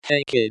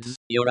Hey kids,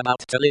 you're about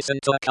to listen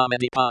to a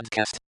comedy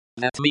podcast.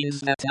 That means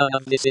that none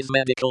of this is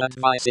medical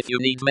advice. If you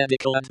need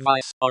medical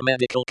advice or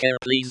medical care,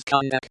 please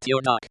contact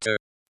your doctor.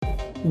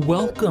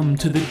 Welcome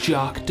to the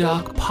Jock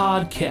Doc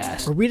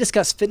Podcast, where we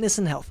discuss fitness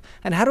and health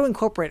and how to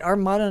incorporate our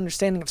modern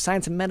understanding of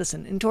science and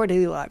medicine into our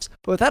daily lives,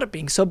 but without it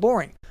being so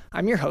boring.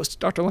 I'm your host,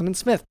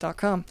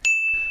 drlondonsmith.com.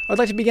 I would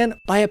like to begin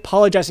by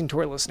apologizing to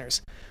our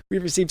listeners.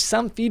 We've received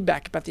some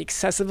feedback about the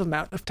excessive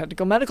amount of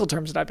technical medical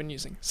terms that I've been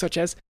using, such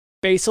as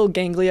basal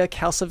ganglia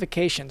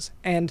calcifications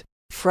and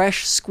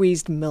fresh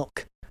squeezed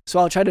milk. So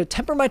I'll try to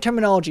temper my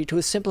terminology to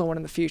a simpler one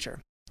in the future.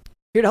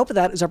 Here to help with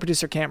that is our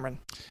producer, Cameron.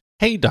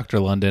 Hey, Dr.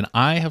 London,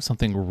 I have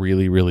something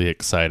really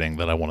exciting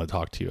that I want to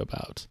talk to you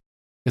about.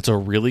 It's a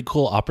really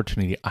cool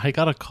opportunity. I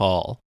got a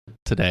call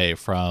today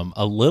from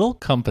a little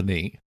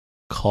company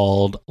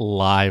called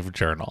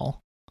LiveJournal.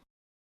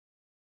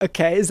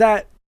 Okay, is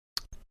that,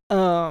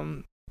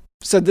 so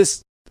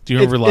this, do you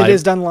remember Live? It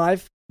is done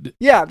live?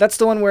 Yeah, that's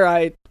the one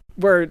where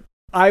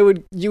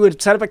you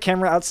would set up a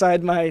camera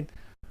outside my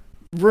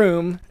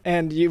room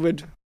and you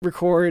would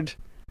record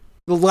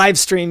the live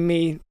stream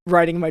me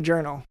writing my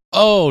journal.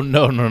 Oh,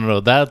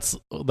 no. That's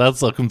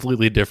a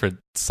completely different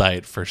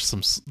site for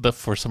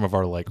some of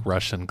our like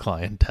Russian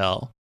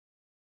clientele.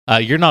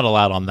 You're not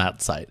allowed on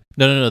that site.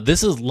 No.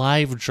 This is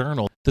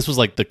LiveJournal. This was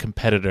like the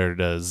competitor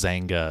to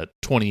Zanga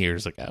 20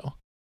 years ago.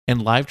 And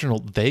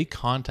LiveJournal, they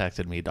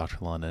contacted me, Dr.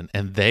 London,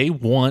 and they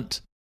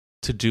want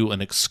to do an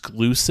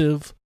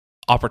exclusive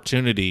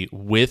opportunity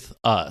with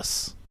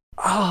us.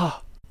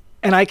 Oh,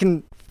 and I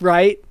can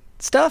write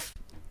stuff?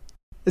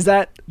 Is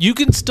that... You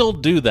can still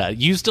do that.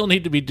 You still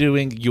need to be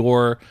doing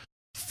your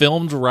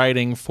filmed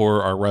writing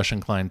for our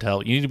Russian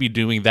clientele. You need to be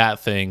doing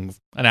that thing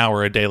an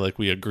hour a day like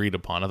we agreed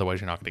upon.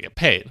 Otherwise, you're not going to get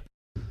paid.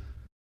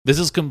 This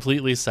is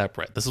completely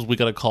separate. We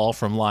got a call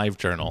from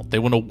LiveJournal. They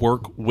want to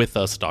work with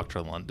us,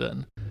 Dr.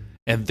 London.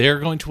 And they're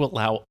going to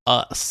allow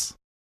us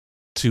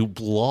to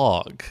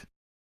blog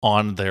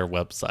on their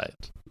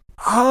website.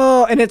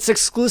 Oh, and it's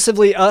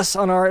exclusively us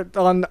on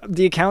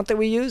the account that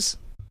we use?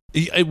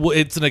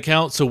 It's an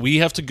account, so we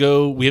have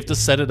to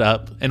set it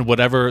up, and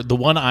whatever. The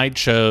one I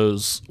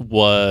chose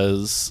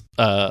was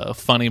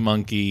Funny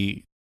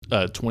Monkey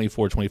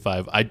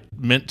 2425. I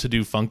meant to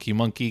do Funky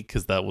Monkey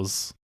because that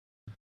was,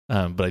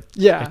 but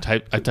I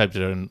typed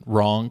it in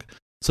wrong.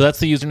 So that's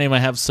the username I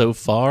have so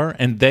far.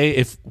 And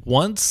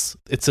once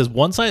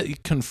I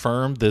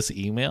confirm this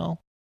email,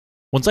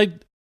 once I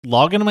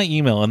log into my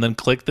email and then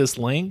click this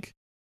link,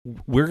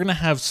 we're going to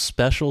have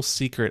special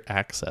secret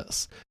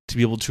access to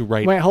be able to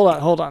write. Wait,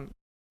 hold on.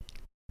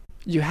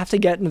 You have to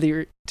get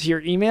into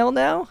your email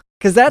now?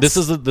 Because that's...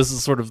 This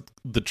is sort of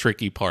the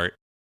tricky part.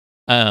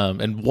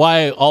 And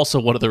why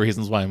also one of the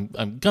reasons why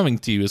I'm coming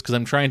to you is because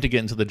I'm trying to get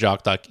into the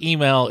JockDoc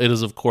email. It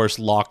is, of course,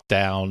 locked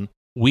down.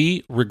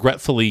 We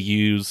regretfully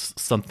use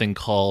something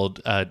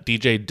called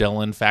DJ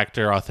Dylan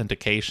factor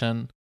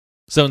authentication.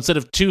 So instead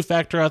of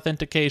two-factor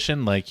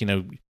authentication, like,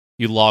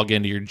 you log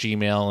into your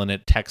Gmail and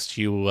it texts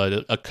you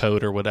a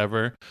code or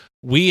whatever,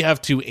 we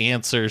have to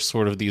answer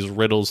sort of these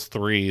riddles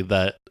 3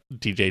 that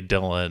DJ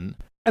Dylan...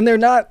 And they're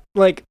not,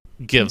 like...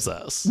 gives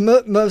us.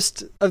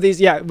 Most of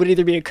these, would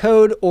either be a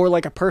code or,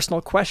 like, a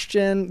personal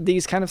question,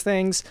 these kind of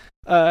things.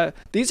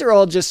 These are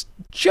all just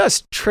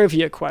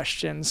trivia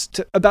questions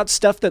about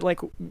stuff that, like,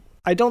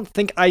 I don't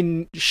think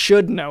I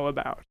should know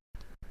about.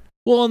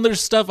 Well, and there's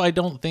stuff I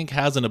don't think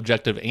has an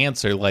objective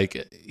answer.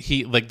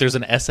 There's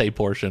an essay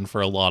portion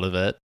for a lot of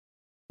it.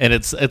 And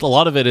it's a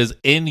lot of it is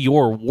in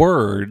your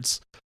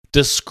words,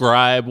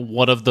 describe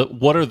what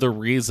are the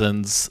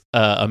reasons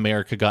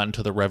America got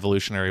into the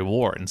Revolutionary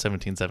War in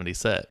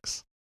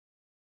 1776.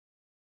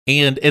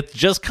 And it's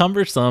just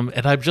cumbersome,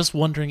 and I'm just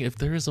wondering if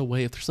there's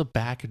a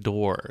back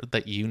door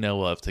that you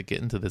know of to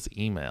get into this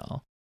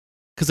email.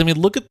 Because I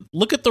mean, look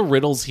at the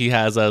riddles he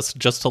has us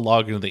just to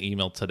log into the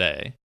email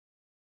today.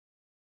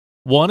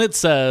 One, it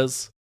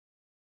says,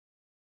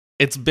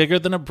 it's bigger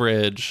than a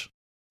bridge,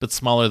 but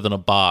smaller than a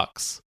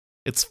box.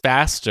 It's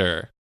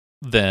faster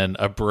than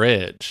a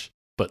bridge,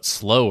 but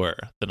slower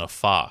than a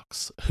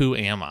fox. Who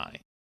am I?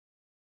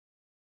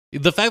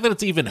 The fact that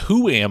it's even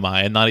who am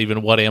I and not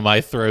even what am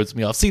I throws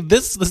me off. See,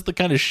 this is the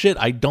kind of shit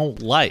I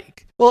don't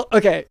like. Well,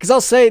 okay, because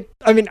I'll say,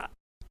 I mean,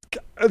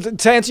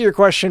 to answer your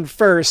question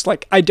first,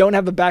 like, I don't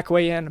have a back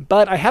way in,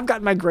 but I have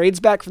gotten my grades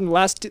back from the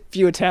last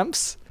few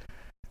attempts,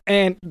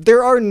 and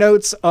there are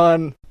notes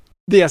on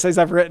the essays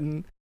I've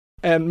written,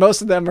 and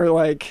most of them are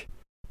like,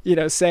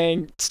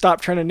 saying,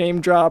 stop trying to name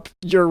drop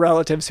your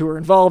relatives who were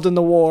involved in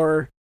the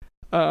war.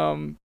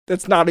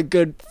 That's not a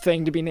good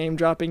thing to be name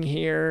dropping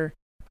here.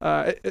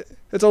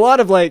 It's a lot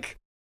of like,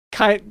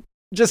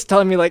 just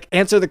telling me like,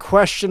 answer the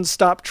question,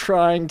 stop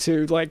trying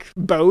to like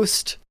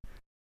boast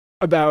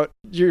about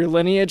your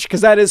lineage. Cause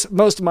that is,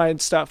 most of my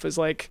stuff is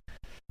like,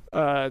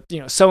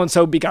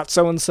 so-and-so begot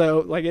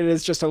so-and-so. Like it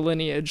is just a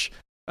lineage,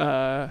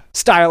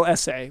 style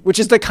essay, which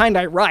is the kind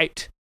I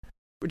write.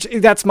 which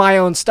that's my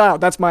own style.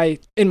 That's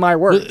in my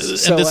words. And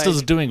So, this like,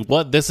 is doing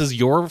what? This is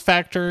your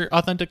factor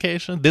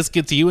authentication? This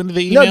gets you into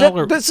the email?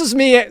 No, this is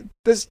me.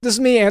 This is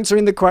me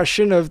answering the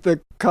question of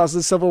the cause of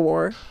the Civil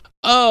War.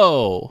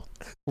 Oh,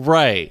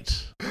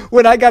 right.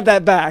 When I got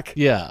that back,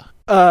 Yeah.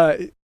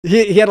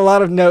 he had a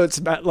lot of notes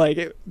about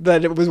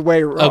that it was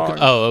way wrong. Okay.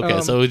 Oh,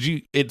 okay. So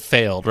it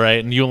failed,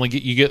 right? And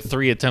you get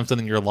 3 attempts and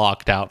then you're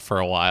locked out for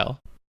a while.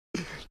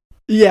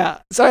 Yeah.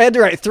 So I had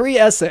to write 3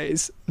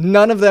 essays.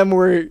 None of them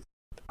were,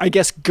 I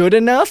guess, good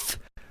enough,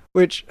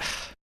 which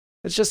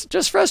it's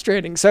just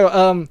frustrating.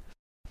 So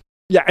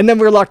yeah, and then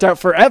we're locked out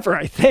forever,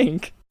 I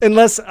think.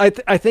 Unless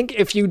I think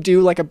if you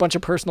do like a bunch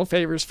of personal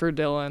favors for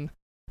Dylan,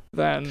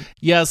 then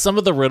yeah, some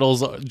of the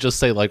riddles just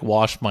say like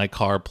wash my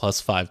car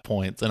plus 5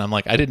 points, and I'm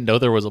like, I didn't know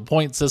there was a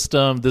point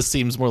system. This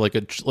seems more like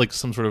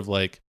some sort of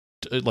like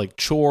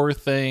chore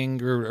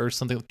thing or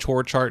something,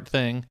 chore chart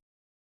thing.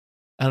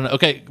 I don't know.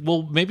 Okay,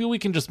 well maybe we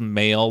can just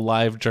mail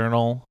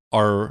LiveJournal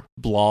our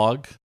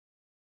blog,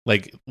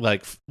 like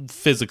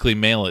physically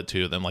mail it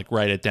to them, like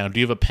write it down.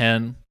 Do you have a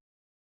pen?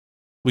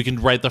 We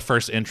can write the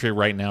first entry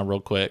right now,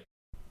 real quick.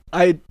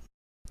 I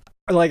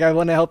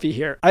want to help you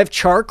here. I have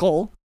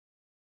charcoal.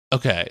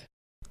 Okay.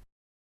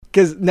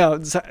 Because no,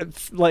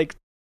 it's like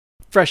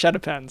fresh out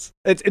of pens.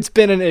 It's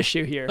been an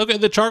issue here. Okay,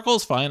 the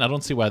charcoal's fine. I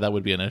don't see why that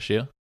would be an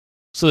issue.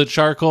 So the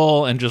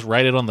charcoal, and just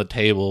write it on the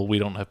table. We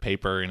don't have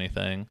paper or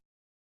anything.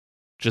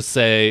 Just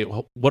say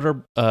what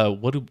do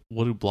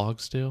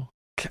blogs do?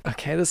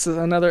 Okay, this is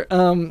another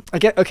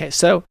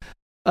so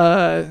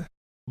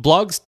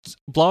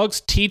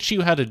blogs teach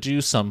you how to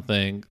do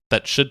something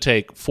that should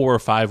take 4 or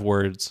 5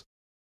 words,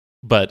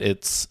 but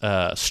it's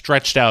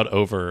stretched out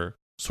over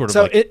sort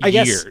of I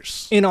years.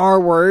 Guess in our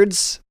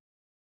words,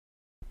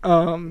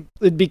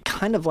 it'd be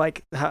kind of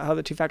like how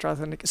the 2-factor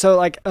authentication. So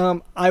like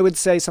I would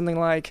say something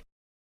like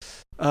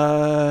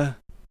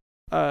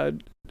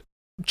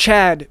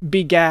Chad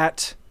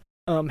begat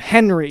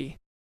Henry,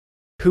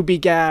 who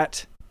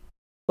begat,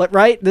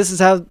 right? This is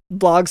how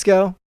blogs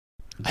go.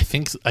 I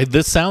think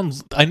this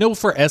sounds. I know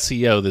for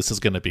SEO this is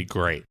going to be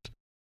great.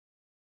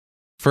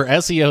 For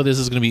SEO this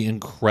is going to be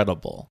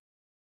incredible.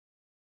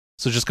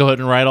 So just go ahead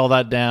and write all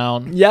that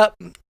down. Yep,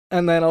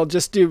 and then I'll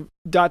just do ...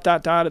 at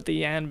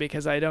the end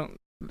because I don't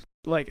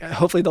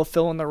hopefully they'll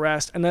fill in the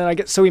rest, and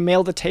then so we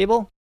mail the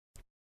table.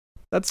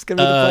 That's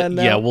gonna be the plan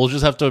now. Yeah, we'll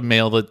just have to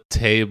mail the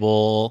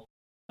table.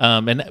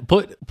 And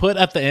put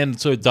at the end,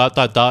 so ...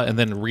 and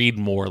then read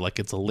more like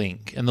it's a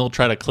link, and they'll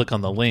try to click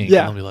on the link,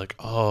 and they'll be like,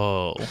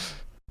 oh,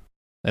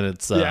 and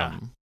it's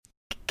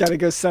gotta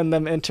go send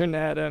them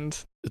internet, and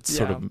it's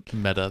sort of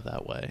meta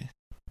that way.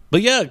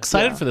 But yeah,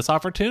 excited for this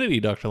opportunity,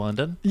 Dr.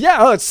 London. Yeah,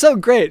 oh, it's so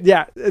great.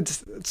 Yeah,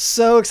 it's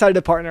so excited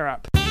to partner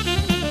up.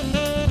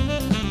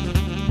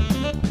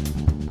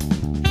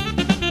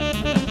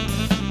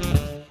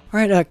 All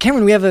right,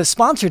 Cameron, we have a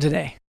sponsor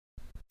today.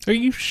 Are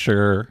you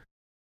sure?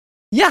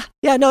 Yeah,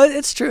 no,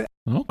 it's true.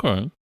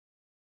 Okay.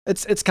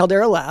 It's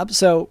Caldera Lab,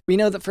 so we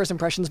know that first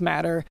impressions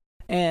matter,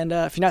 and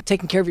if you're not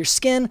taking care of your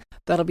skin,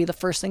 that'll be the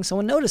first thing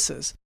someone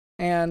notices.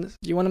 And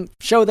you want to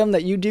show them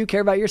that you do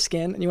care about your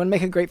skin, and you want to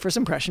make a great first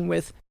impression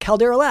with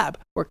Caldera Lab,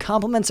 where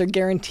compliments are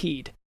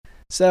guaranteed.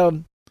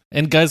 So,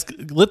 and guys,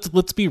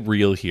 let's be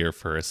real here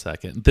for a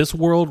second. This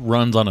world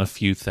runs on a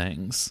few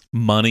things.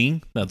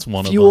 Money, that's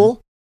one of them.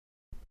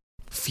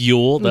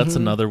 Fuel, that's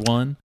another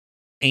one.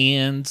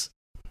 And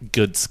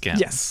good skin.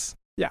 Yes.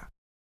 Yeah.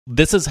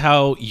 This is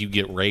how you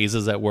get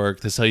raises at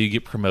work. This is how you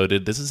get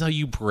promoted. This is how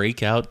you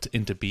break out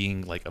into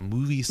being like a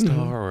movie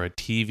star or a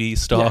TV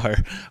star.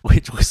 Yeah.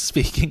 Which was,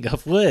 speaking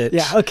of which,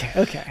 yeah,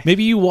 okay.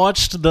 Maybe you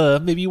watched the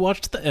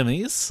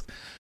Emmys,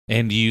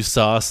 and you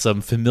saw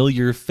some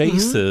familiar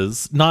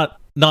faces. Not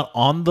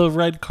on the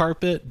red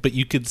carpet, but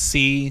you could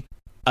see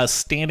us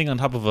standing on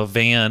top of a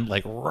van,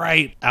 like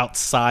right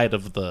outside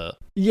of the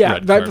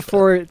red carpet.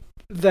 Before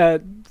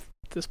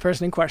this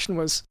person in question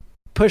was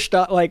pushed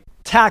up, like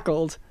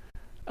tackled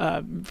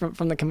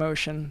from the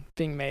commotion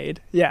being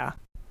made. Yeah.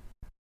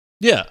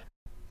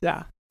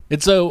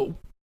 And so,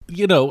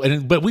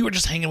 but we were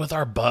just hanging with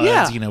our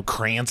buds. Yeah.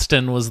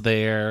 Cranston was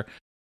there.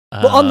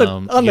 Well,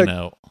 on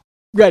the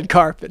red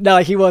carpet. No,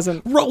 he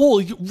wasn't.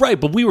 Well,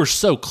 right, but we were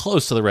so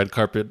close to the red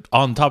carpet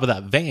on top of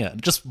that van,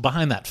 just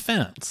behind that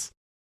fence.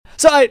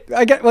 So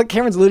I get what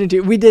Cameron's alluding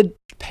to. We did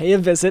pay a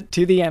visit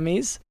to the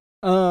Emmys.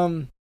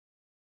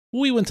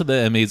 We went to the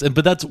Emmys,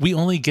 but we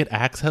only get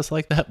access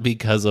like that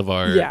because of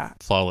our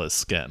flawless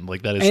skin.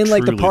 Like that is, and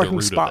like the parking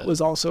spot was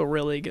also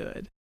really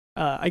good.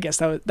 I guess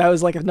that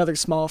was like another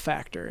small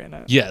factor in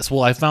it. Yes,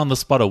 well, I found the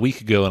spot a week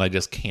ago and I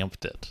just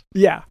camped it.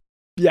 Yeah,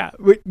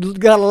 we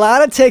got a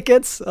lot of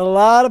tickets, a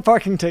lot of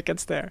parking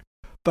tickets there.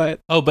 But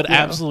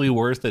absolutely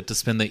worth it to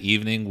spend the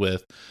evening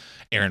with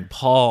Aaron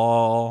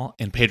Paul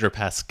and Pedro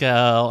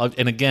Pascal,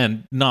 and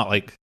again,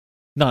 I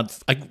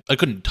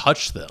couldn't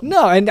touch them.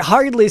 No, and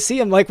hardly see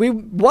them. Like, we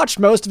watched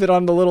most of it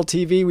on the little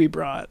TV we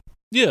brought.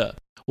 Yeah.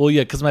 Well,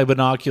 yeah, because my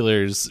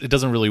binoculars, it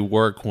doesn't really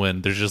work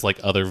when there's just like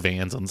other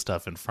vans and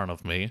stuff in front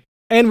of me.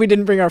 And we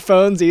didn't bring our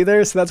phones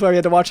either, so that's why we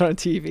had to watch on a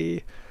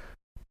TV.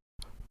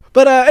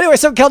 But anyway,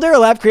 so Caldera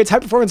Lab creates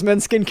high-performance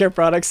men's skincare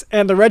products,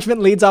 and the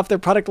regimen leads off their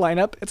product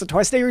lineup. It's a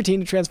twice-a-day routine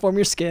to transform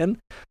your skin.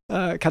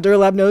 Caldera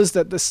Lab knows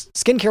that the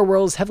skincare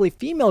world is heavily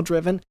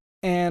female-driven,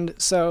 and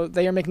so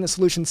they are making the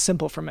solution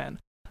simple for men.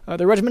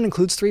 The regimen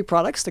includes 3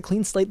 products: the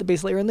Clean Slate, the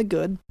Base Layer, and the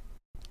Good.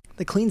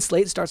 The Clean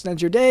Slate starts and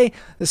ends your day.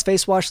 This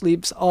face wash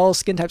leaves all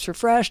skin types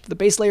refreshed. The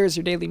Base Layer is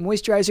your daily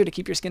moisturizer to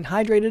keep your skin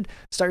hydrated,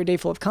 start your day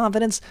full of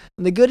confidence.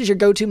 And the Good is your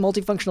go-to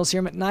multifunctional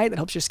serum at night that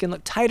helps your skin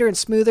look tighter and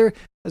smoother,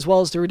 as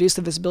well as to reduce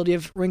the visibility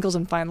of wrinkles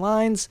and fine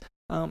lines.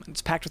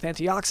 It's packed with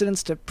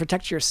antioxidants to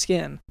protect your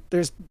skin.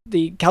 There's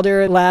the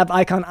Caldera Lab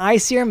Icon Eye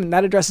Serum, and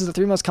that addresses the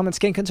 3 most common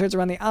skin concerns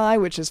around the eye,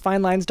 which is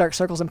fine lines, dark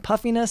circles, and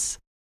puffiness.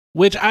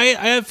 Which I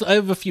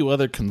have a few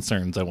other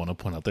concerns I want to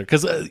point out there,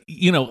 because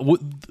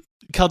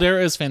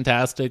Caldera is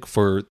fantastic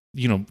for,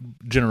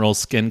 general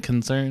skin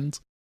concerns.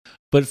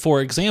 But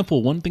for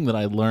example, one thing that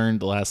I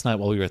learned last night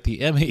while we were at the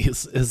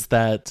Emmys is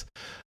that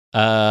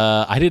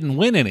I didn't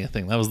win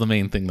anything. That was the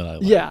main thing that I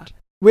learned. Yeah,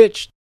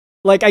 which,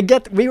 I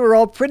get, we were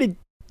all pretty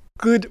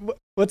good.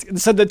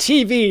 So the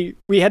TV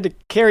we had to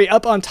carry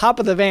up on top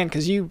of the van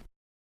because you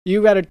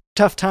had a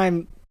tough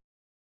time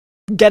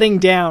getting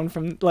down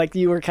from,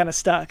 you were kind of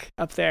stuck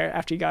up there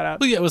after you got up.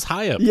 Well, yeah, it was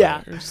high up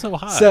there. It was so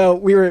high. So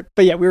we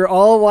were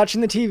all watching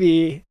the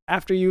TV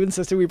after you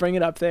insisted we bring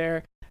it up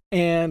there.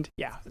 And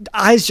yeah,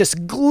 eyes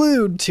just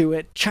glued to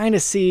it, trying to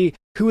see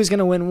who was going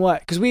to win what.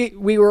 Because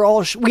we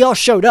all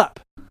showed up.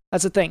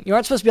 That's the thing. You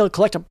aren't supposed to be able to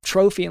collect a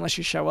trophy unless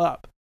you show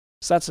up.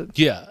 So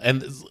yeah,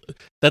 and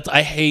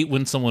I hate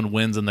when someone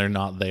wins and they're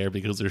not there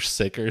because they're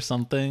sick or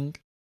something.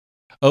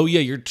 Oh yeah,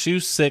 you're too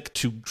sick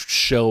to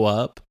show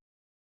up.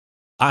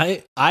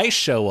 I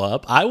show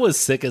up. I was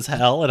sick as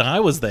hell, and I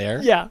was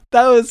there. Yeah,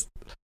 that was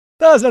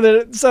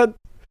another. So,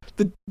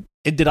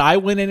 did I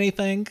win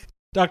anything,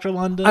 Dr.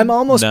 London? I'm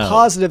almost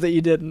positive that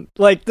you didn't.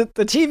 The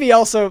TV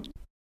also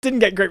didn't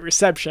get great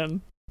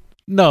reception.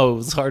 No,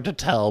 it's hard to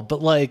tell,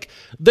 but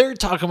they're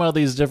talking about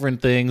these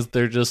different things.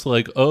 They're just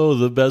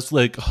the best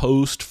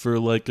host for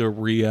a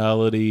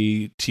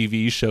reality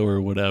TV show or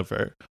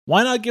whatever.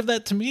 Why not give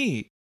that to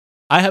me?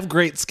 I have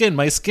great skin.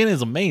 My skin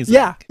is amazing.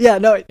 Yeah,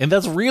 no. And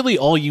that's really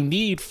all you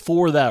need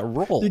for that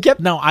role.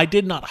 Now, I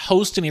did not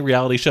host any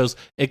reality shows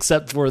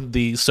except for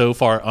the so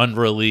far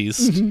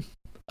unreleased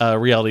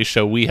reality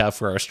show we have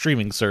for our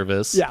streaming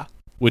service. Yeah.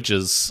 Which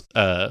is,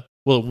 it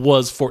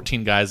was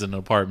 14 guys in an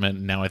apartment,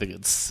 and now I think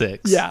it's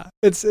 6. Yeah,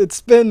 it's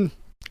been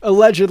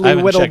allegedly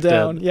whittled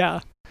down.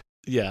 Yeah.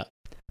 Yeah.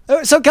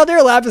 So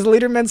Caldera Lab is the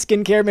leader in men's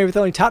skincare made with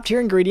only top-tier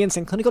ingredients,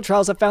 and clinical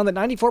trials have found that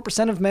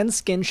 94% of men's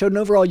skin showed an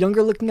overall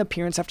younger-looking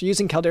appearance after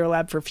using Caldera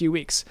Lab for a few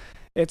weeks.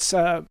 It's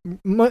a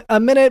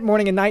minute,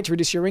 morning and night to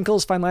reduce your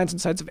wrinkles, fine lines, and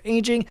signs of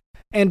aging.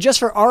 And just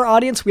for our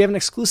audience, we have an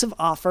exclusive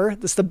offer.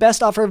 This is the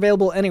best offer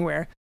available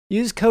anywhere.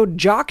 Use code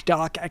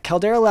JOCKDOC at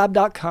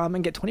calderalab.com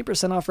and get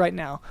 20% off right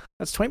now.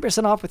 That's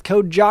 20% off with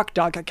code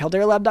JOCKDOC at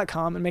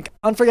calderalab.com and make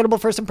unforgettable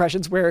first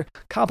impressions where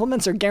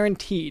compliments are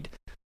guaranteed.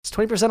 It's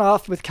 20%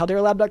 off with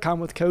calderalab.com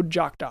with code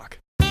JOCKDOC.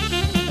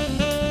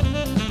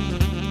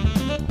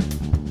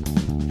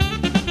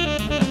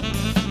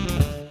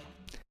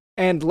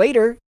 And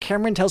later,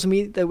 Cameron tells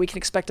me that we can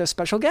expect a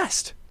special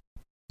guest.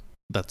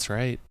 That's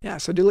right. Yeah,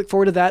 so do look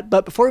forward to that.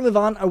 But before we move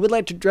on, I would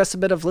like to address a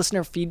bit of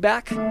listener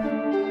feedback.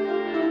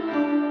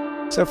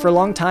 So for a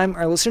long time,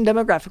 our listener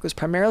demographic was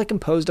primarily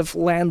composed of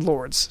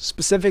landlords,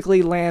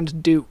 specifically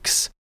land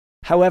dukes.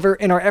 However,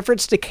 in our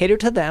efforts to cater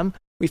to them,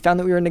 we found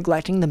that we were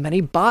neglecting the many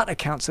bot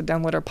accounts that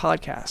download our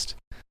podcast.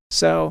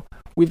 So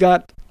we've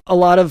got a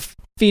lot of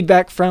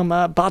feedback from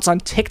bots on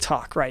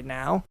TikTok right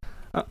now.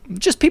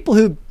 Just people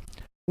who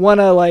want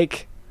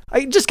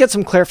to just get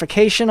some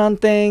clarification on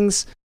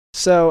things.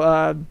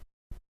 So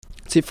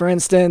see, for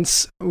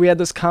instance, we had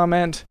this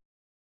comment,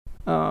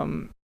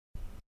 and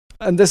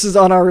this is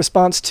on our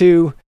response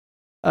to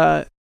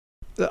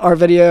our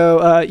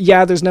video.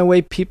 Yeah, there's no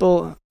way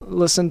people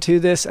listen to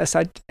this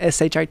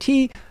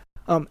SHIT.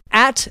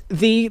 At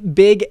the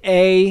Big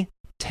A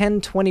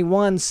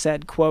 1021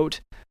 said, quote,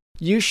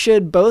 "You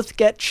should both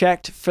get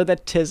checked for the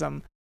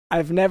tism.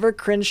 I've never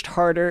cringed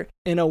harder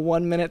in a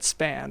 1-minute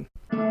span."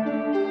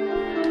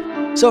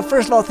 So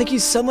first of all, thank you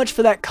so much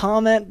for that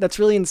comment. That's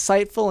really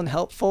insightful and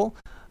helpful.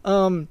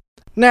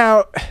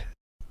 Now,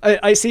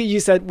 I see you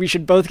said we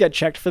should both get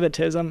checked for the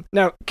tism.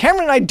 Now,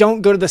 Cameron and I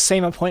don't go to the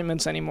same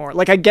appointments anymore.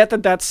 I get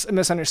that that's a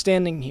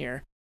misunderstanding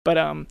here,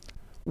 but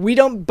we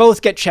don't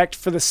both get checked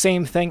for the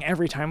same thing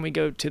every time we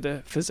go to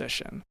the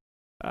physician.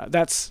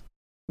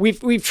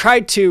 We've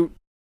tried to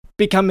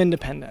become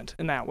independent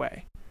in that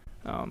way.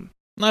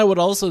 I would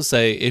also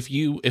say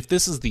if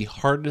this is the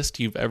hardest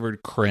you've ever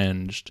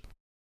cringed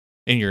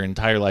in your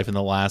entire life in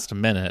the last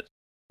minute,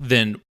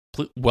 then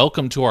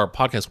welcome to our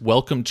podcast.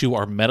 Welcome to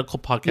our medical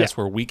podcast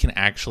where we can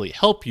actually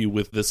help you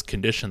with this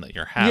condition that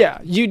you're having. Yeah,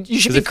 you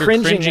should be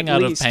cringing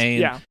out least. of pain.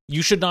 Yeah.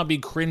 You should not be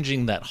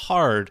cringing that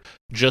hard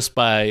just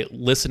by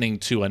listening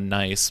to a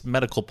nice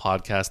medical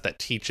podcast that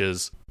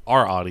teaches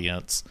our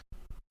audience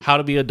how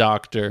to be a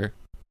doctor,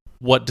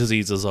 what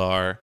diseases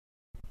are,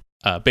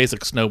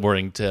 basic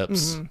snowboarding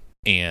tips,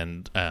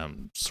 and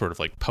sort of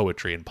like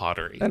poetry and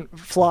pottery. And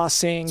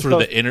flossing. Sort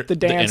of the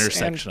dance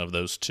intersection of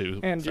those two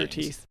and things. your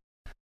teeth.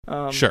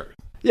 Sure.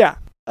 Yeah.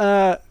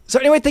 So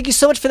anyway, thank you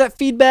so much for that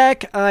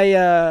feedback.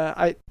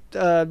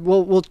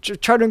 We'll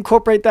try to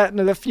incorporate that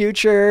into the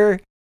future,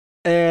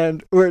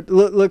 and we're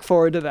look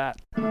forward to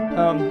that.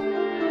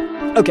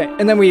 Okay,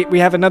 and then we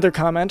have another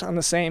comment on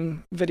the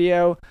same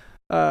video.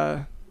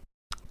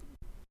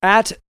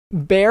 At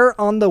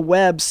Bear on the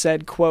Web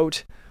said,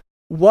 quote,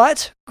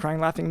 "What?" Crying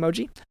laughing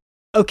emoji.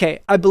 Okay,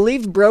 I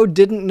believe bro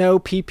didn't know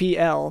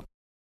PPL,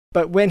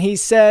 but when he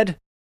said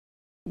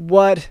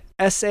what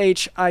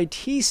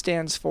SHIT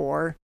stands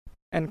for,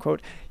 end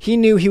quote, he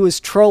knew he was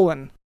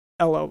trolling.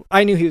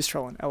 I knew he was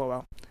trolling.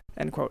 LOL.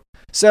 End quote.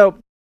 So,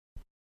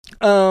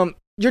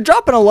 you're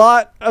dropping a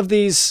lot of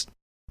these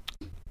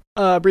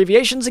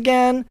abbreviations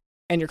again,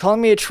 and you're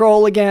calling me a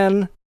troll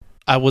again.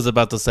 I was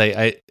about to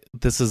say,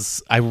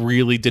 I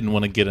really didn't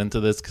want to get into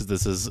this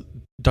because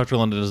Dr.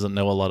 London doesn't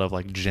know a lot of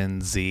like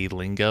Gen Z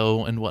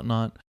lingo and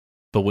whatnot.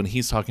 But when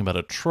he's talking about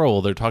a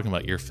troll, they're talking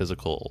about your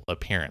physical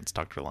appearance,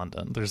 Dr.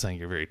 London. They're saying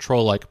you're a very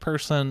troll-like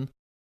person.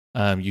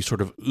 You sort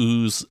of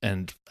ooze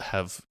and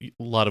have a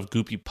lot of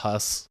goopy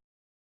pus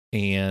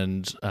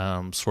and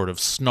sort of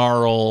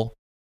snarl.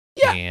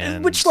 Yeah,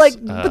 and, which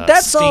but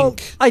that's all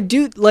I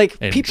do. Like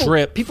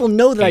people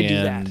know that I do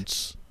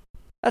that.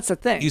 That's the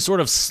thing. You sort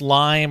of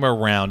slime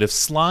around. If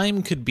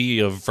slime could be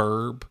a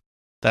verb,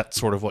 that's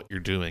sort of what you're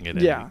doing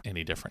at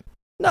any different.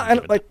 No,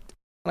 and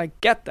I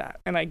get that.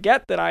 And I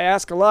get that I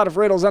ask a lot of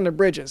riddles under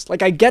bridges.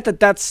 Like, I get that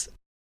that's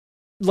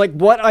like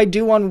what I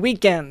do on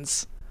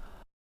weekends.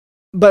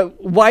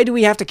 But why do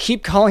we have to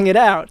keep calling it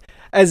out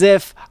as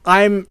if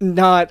I'm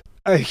not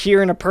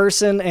hearing a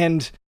person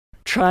and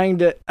trying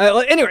to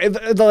anyway,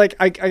 like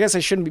I guess I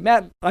shouldn't be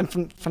mad. I'm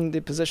from the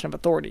position of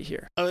authority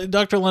here.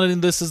 Dr.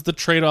 London, this is the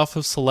trade-off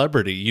of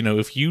celebrity. You know,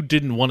 if you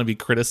didn't want to be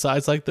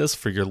criticized like this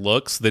for your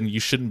looks, then you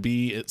shouldn't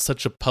be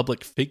such a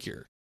public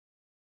figure.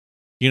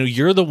 You know,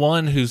 you're the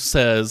one who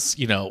says,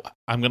 you know,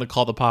 I'm going to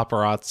call the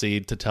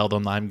paparazzi to tell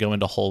them I'm going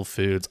to Whole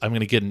Foods. I'm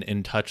going to get an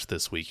In Touch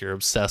this week. You're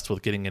obsessed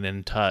with getting an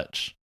In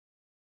Touch.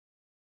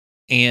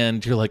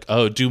 And you're like,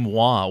 oh,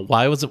 Dumois.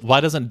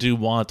 Why doesn't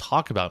Dumois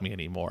talk about me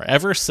anymore?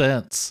 Ever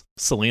since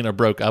Selena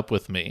broke up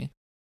with me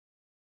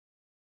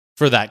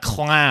for that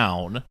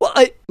clown. Well,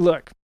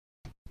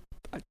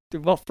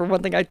 for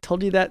one thing, I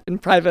told you that in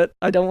private.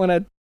 I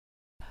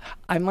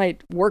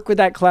might work with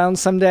that clown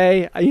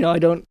someday. I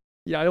don't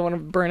want to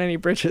burn any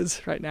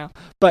bridges right now.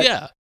 But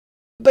yeah.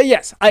 But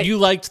yes, you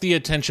liked the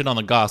attention on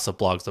the gossip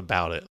blogs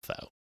about it,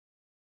 though.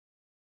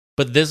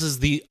 But this is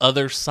the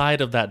other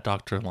side of that,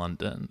 Dr.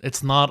 London.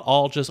 It's not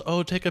all just,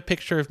 oh, take a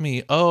picture of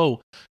me.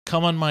 Oh,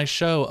 come on my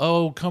show.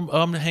 Oh,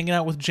 I'm hanging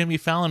out with Jimmy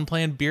Fallon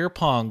playing beer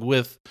pong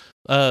with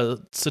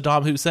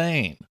Saddam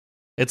Hussein.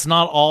 It's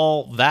not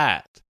all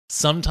that.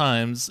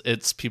 Sometimes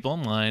it's people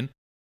online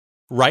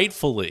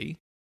rightfully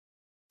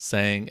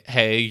saying,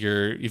 hey,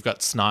 you've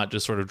got snot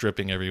just sort of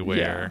dripping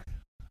everywhere.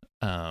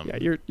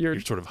 You're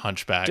sort of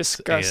hunchbacked.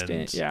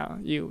 Disgusting.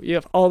 You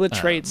have all the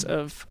traits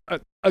of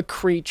a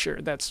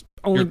creature that's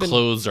only your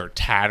clothes are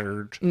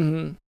tattered.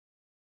 Mm-hmm.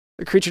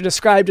 A creature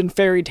described in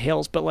fairy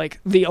tales, but like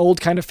the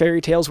old kind of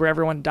fairy tales where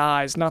everyone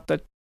dies, not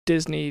the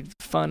Disney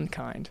fun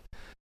kind.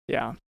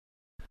 Yeah.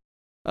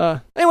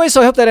 Anyway,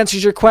 so I hope that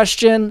answers your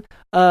question.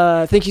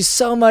 Thank you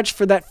so much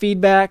for that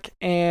feedback,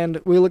 and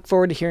we look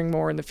forward to hearing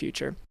more in the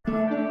future.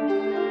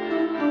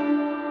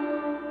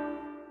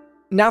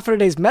 Now for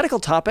today's medical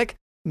topic,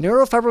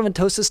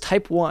 neurofibromatosis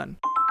type 1,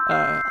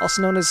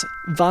 also known as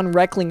von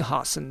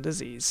Recklinghausen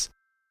disease.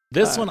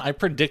 This one,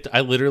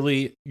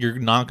 you're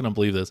not going to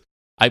believe this.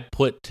 I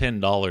put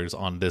 $10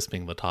 on this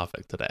being the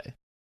topic today.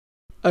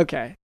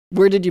 Okay.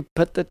 Where did you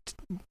put the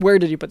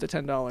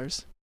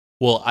 $10?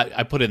 Well,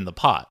 I put it in the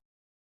pot.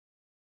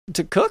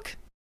 To cook?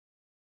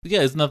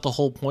 Yeah, isn't that the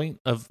whole point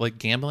of like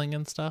gambling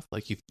and stuff?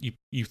 Like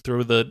you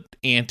throw the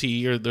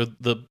ante or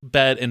the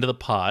bet into the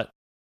pot.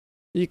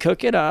 You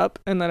cook it up,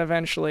 and then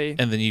eventually...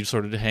 And then you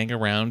sort of hang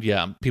around.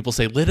 Yeah, people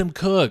say, let him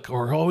cook,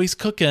 or always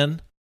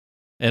cooking.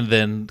 And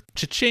then,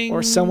 cha-ching.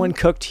 Or someone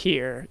cooked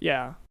here.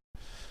 Yeah.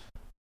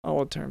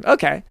 All terms.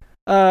 Okay.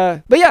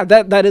 But yeah,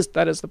 that is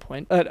the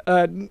point.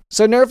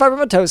 So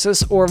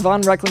neurofibromatosis, or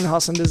von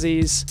Recklinghausen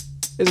disease,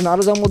 is an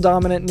autosomal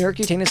dominant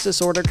neurocutaneous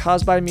disorder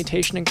caused by a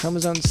mutation in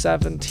chromosome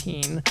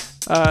 17.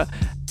 How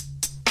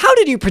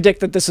did you predict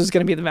that this was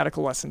going to be the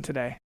medical lesson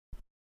today?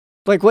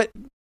 Like, what...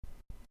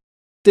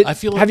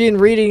 have you been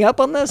reading up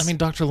on this? I mean,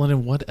 Dr.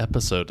 Lennon, what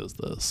episode is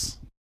this?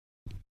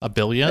 A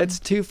billion? It's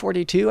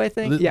 242, I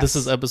think. Yes. This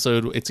is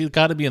episode, it's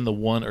got to be in the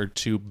 1 or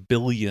 2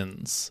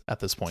 billions at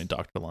this point,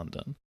 Dr.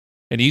 London.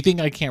 And you think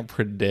I can't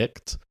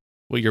predict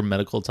what your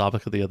medical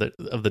topic of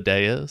the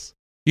day is?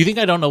 You think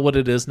I don't know what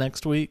it is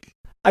next week?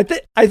 I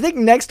think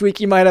next week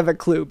you might have a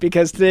clue,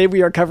 because today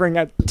we are covering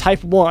a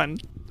type 1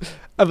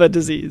 of a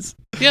disease.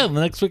 Yeah,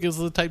 the next week is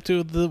the type 2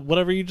 of the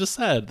whatever you just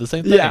said, the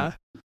same thing. Yeah.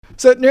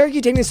 So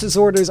neurocutaneous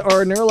disorders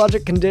are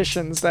neurologic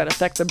conditions that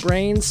affect the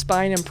brain,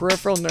 spine, and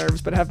peripheral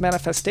nerves but have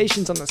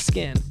manifestations on the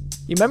skin.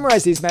 You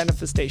memorize these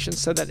manifestations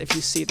so that if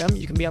you see them,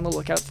 you can be on the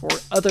lookout for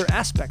other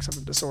aspects of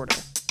the disorder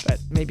that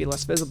may be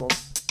less visible.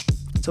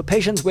 So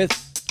patients with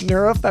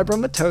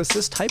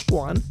neurofibromatosis type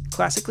 1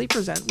 classically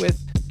present with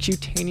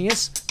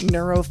cutaneous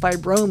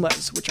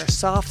neurofibromas, which are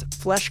soft,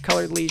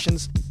 flesh-colored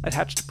lesions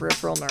attached to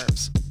peripheral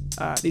nerves.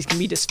 These can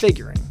be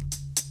disfiguring.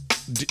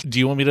 Do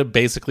you want me to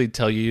basically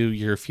tell you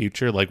your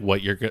future, like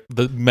what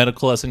the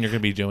medical lesson you're going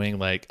to be doing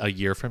like a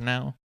year from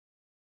now?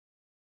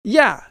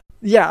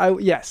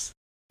 Yes.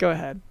 Go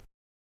ahead.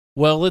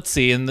 Well, let's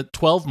see. In the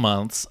 12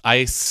 months,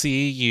 I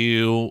see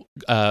you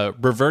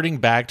reverting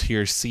back to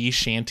your sea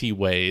shanty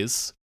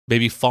ways,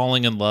 maybe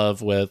falling in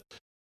love with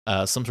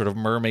some sort of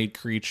mermaid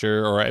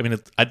creature, or I mean,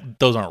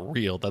 those aren't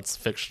real. That's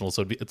fictional,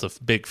 so it's a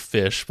big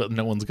fish, but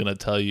no one's going to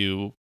tell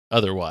you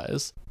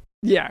otherwise.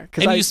 Yeah,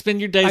 because you spend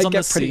your days on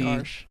the sea. Pretty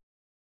harsh.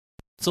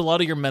 So a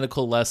lot of your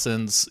medical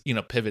lessons,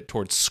 pivot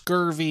towards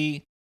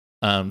scurvy,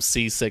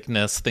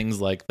 seasickness,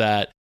 things like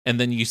that. And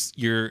then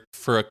you're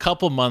for a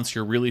couple months,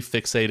 you're really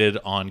fixated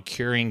on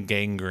curing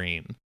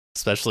gangrene,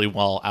 especially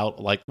while out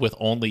like with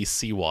only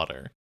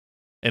seawater.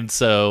 And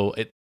so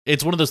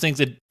it's one of those things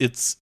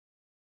that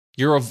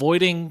you're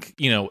avoiding,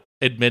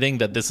 admitting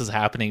that this is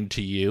happening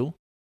to you,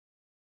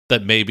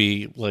 that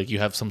maybe like you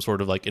have some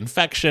sort of like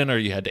infection or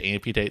you had to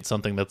amputate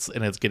something it's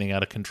getting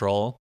out of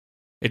control.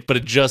 But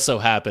it just so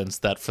happens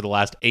that for the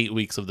last 8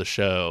 weeks of the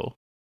show,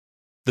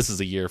 this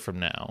is a year from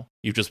now,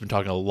 you've just been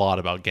talking a lot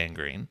about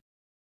gangrene.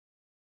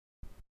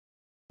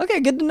 Okay,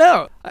 good to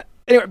know.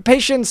 Anyway,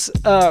 patients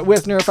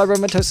with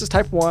neurofibromatosis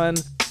type 1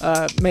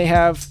 may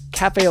have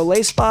cafe au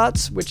lait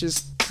spots, which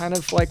is kind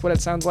of like what it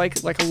sounds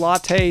like a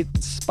latte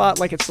spot,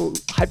 like it's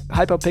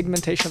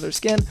hypopigmentation of their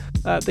skin.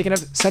 They can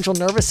have central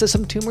nervous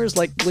system tumors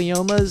like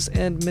gliomas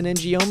and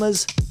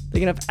meningiomas. They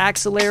can have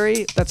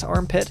axillary, that's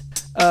armpit,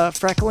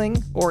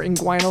 freckling or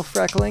inguinal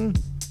freckling,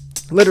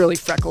 literally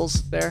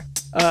freckles there.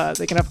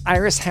 They can have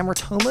iris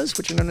hamartomas,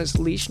 which are known as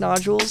leash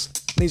nodules.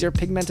 These are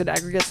pigmented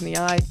aggregates in the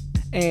eye.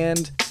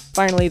 And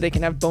finally, they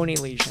can have bony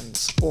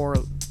lesions or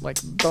like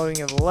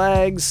boning of the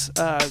legs,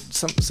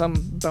 some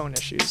bone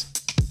issues.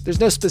 There's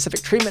no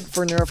specific treatment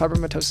for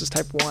neurofibromatosis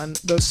type 1,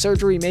 though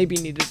surgery may be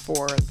needed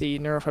for the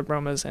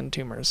neurofibromas and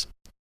tumors.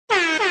 All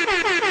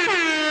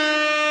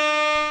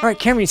right,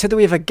 Cameron, you said that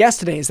we have a guest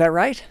today. Is that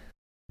right?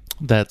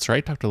 That's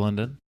right, Dr.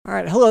 London. All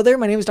right. Hello there.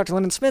 My name is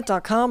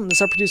drlondonsmith.com. This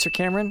is our producer,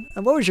 Cameron.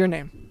 What was your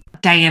name?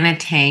 Diana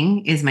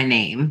Tang is my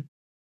name.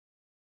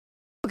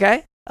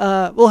 Okay.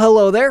 Well,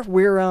 hello there.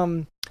 We're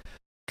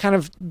kind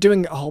of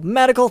doing a whole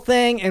medical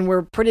thing, and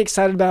we're pretty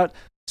excited about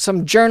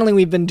some journaling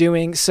we've been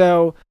doing.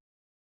 So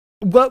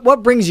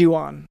what brings you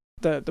on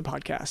the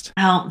podcast?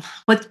 Well,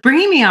 what's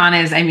bringing me on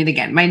is,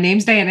 again, my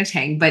name's Diana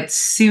Tang, but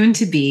soon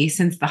to be,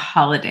 since the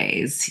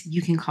holidays,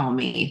 you can call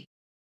me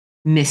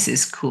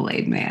Mrs.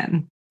 Kool-Aid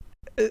Man.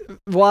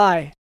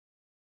 Why?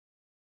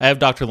 I have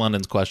Dr.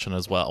 London's question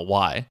as well.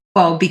 Why?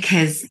 Well,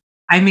 because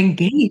I'm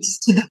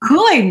engaged to the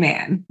Kool-Aid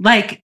Man.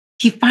 Like,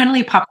 he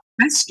finally popped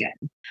the question.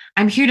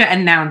 I'm here to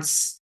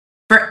announce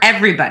for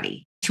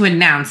everybody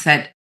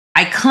that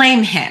I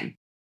claim him,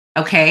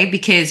 okay?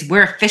 Because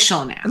we're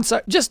official now. And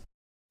so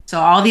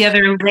all the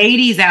other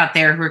ladies out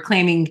there who are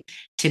claiming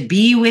to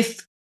be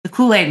with the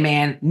Kool-Aid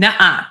Man,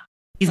 nuh-uh.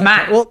 He's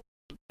mine. Well,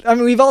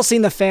 we've all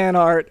seen the fan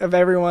art of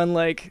everyone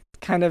like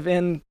kind of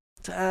in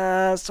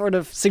sort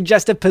of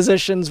suggestive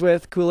positions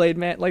with Kool-Aid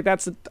Man. Like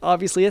that's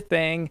obviously a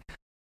thing,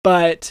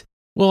 but...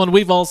 Well, and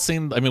we've all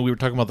seen, we were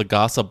talking about the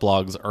gossip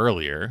blogs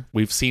earlier.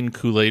 We've seen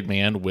Kool-Aid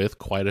Man with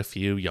quite a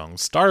few young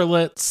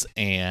starlets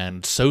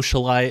and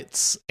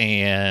socialites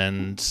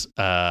and,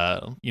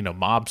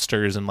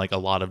 mobsters and like a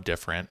lot of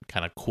different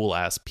kind of cool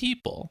ass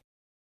people.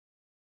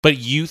 But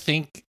you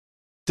think,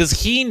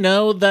 does he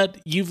know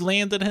that you've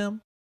landed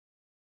him?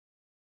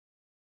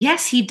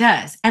 Yes, he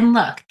does. And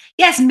look,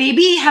 yes,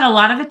 maybe he had a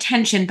lot of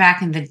attention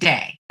back in the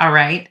day. All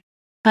right.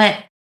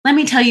 But let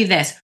me tell you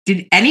this.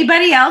 Did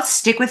anybody else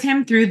stick with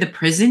him through the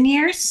prison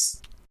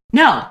years?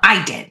 No,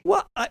 I did.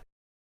 Well,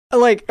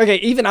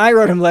 even I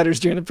wrote him letters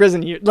during the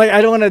prison years. Like, I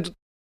don't want to,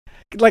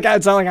 like,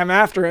 it's not like I'm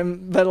after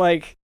him, but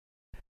like,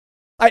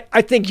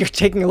 I think you're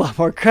taking a lot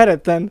more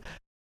credit than,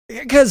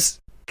 because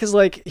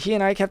like he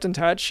and I kept in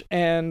touch,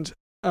 and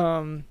I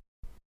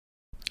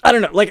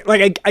don't know, like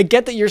I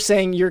get that you're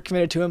saying you're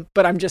committed to him,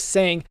 but I'm just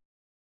saying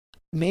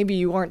maybe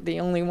you aren't the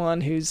only one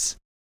who's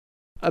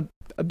a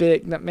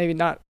big, maybe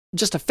not.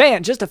 Just a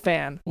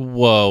fan.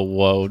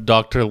 Whoa,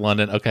 Dr.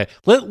 London. Okay,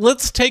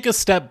 let's take a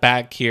step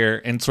back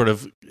here and sort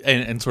of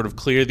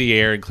clear the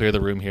air and clear the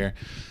room here.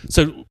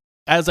 So,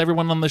 as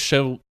everyone on the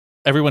show,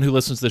 everyone who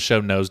listens to the show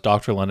knows,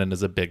 Dr. London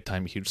is a big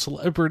time, huge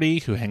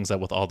celebrity who hangs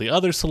out with all the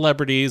other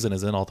celebrities and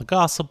is in all the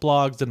gossip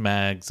blogs and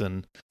mags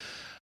and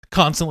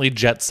constantly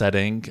jet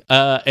setting.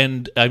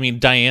 And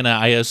Diana,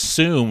 I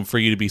assume for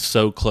you to be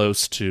so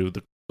close to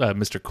the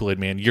Mr. Kool-Aid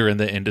Man, you're in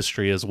the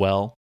industry as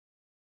well.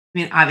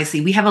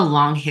 Obviously, we have a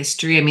long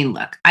history.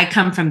 Look, I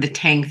come from the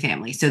Tang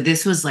family, so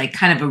this was like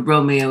kind of a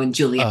Romeo and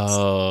Juliet.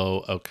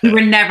 Oh, okay. We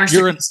were never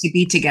supposed to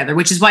be together,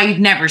 which is why you've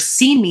never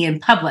seen me in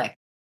public.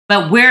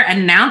 but we're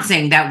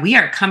announcing that we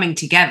are coming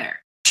together.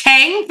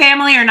 Tang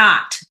family or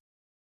not.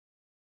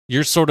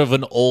 You're sort of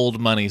an old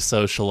money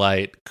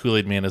socialite.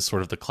 Kool-Aid Man is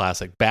sort of the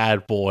classic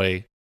bad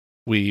boy.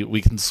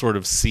 We can sort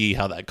of see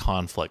how that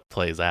conflict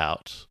plays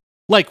out.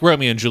 Like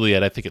Romeo and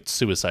Juliet, I think it's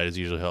suicide is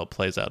usually how it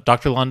plays out.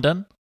 Dr.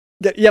 London?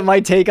 Yeah, my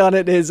take on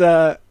it is,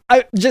 here's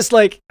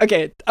one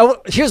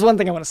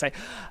thing I want to say.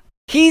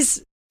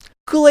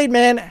 Kool-Aid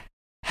Man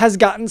has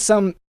gotten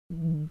some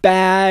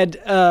bad,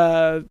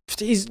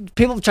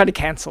 people have tried to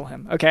cancel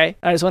him, okay?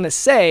 I just want to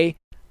say,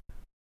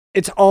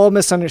 it's all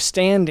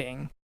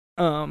misunderstanding,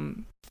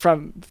 from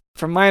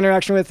my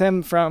interaction with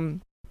him,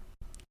 I'm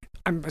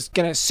just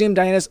gonna assume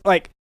Diana's,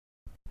 like,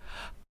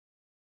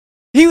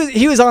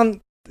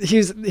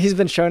 he's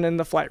been shown in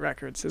the flight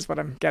records is what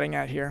I'm getting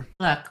at here.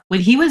 Look,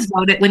 when he was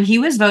voted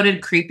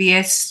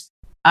creepiest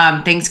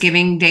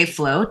Thanksgiving Day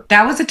float,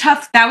 that was a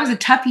tough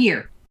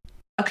year.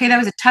 Okay, that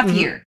was a tough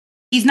year.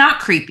 He's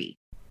not creepy.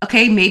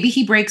 Okay, maybe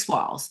he breaks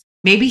walls.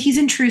 Maybe he's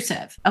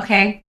intrusive.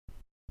 Okay.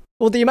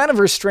 Well, the amount of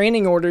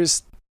restraining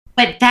orders.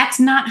 But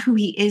that's not who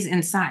he is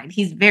inside.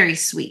 He's very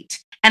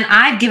sweet. And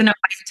I've given up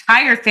my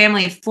entire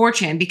family a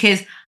fortune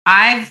because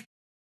I'm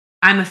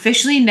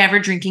officially never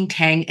drinking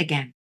Tang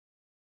again.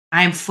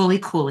 I am fully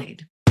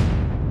Kool-Aid.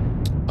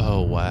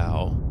 Oh,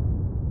 wow.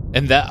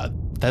 And that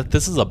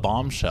this is a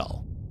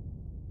bombshell.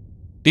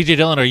 DJ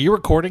Dylan, are you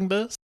recording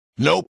this?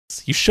 Nope.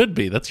 You should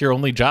be. That's your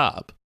only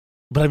job.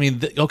 But I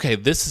mean, okay,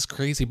 this is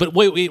crazy. But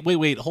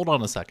wait. Hold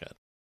on a second.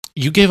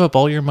 You gave up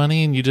all your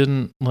money and you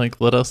didn't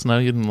let us know.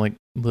 You didn't let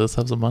us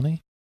have some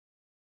money.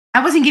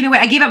 I wasn't giving away.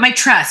 I gave up my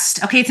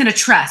trust. Okay, it's in a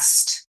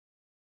trust.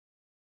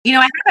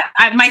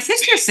 My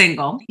sister's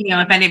single.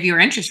 If any of you are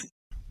interested.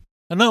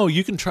 No,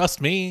 you can trust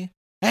me.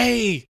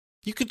 Hey,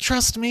 you could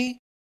trust me.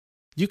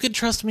 You could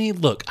trust me.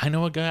 Look, I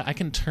know a guy. I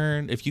can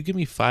turn. If you give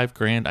me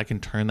 $5,000, I can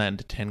turn that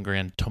into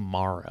 $10,000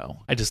 tomorrow.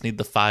 I just need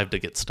the 5 to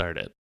get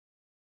started.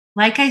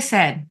 Like I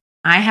said,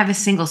 I have a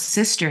single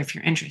sister. If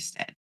you're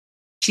interested.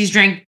 She's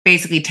drank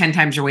basically 10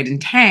 times her weight in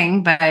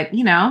Tang, but,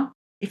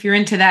 if you're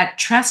into that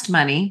trust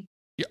money.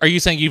 Are you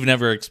saying you've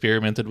never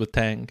experimented with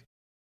Tang?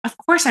 Of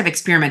course I've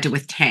experimented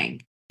with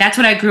Tang. That's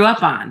what I grew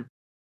up on.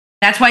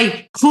 That's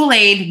why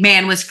Kool-Aid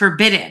Man was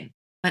forbidden.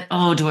 But,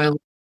 do I love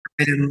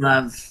forbidden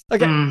love?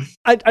 Okay,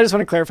 I just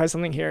want to clarify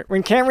something here.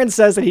 When Cameron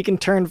says that he can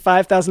turn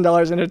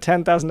 $5,000 into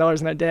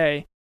 $10,000 in a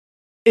day,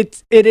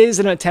 it is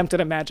an attempt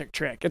at a magic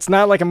trick. It's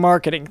not like a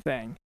marketing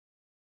thing.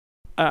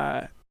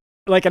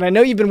 And I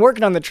know you've been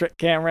working on the trick,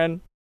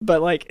 Cameron,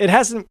 but it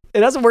hasn't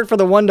worked for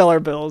the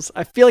 $1 bills.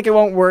 I feel like it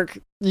won't work.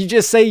 You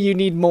just say you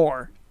need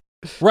more.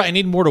 Right, I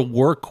need more to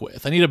work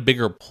with. I need a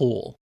bigger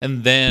pool.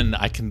 And then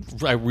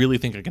I really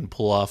think I can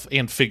pull off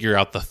and figure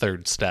out the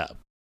third step.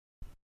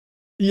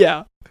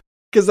 Yeah.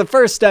 Because the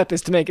first step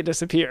is to make it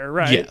disappear,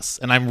 right? Yes,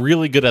 and I'm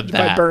really good at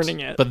that. By burning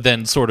it. But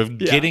then sort of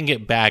getting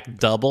it back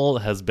double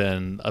has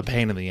been a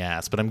pain in the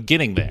ass. But I'm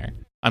getting there.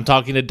 I'm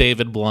talking to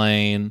David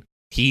Blaine.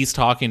 He's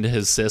talking to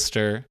his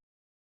sister.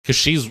 Because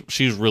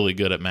she's really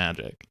good at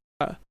magic.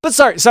 But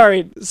sorry,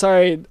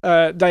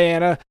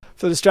 Diana,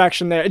 for the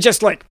distraction there.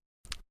 Just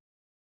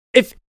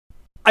if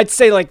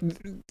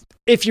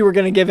you were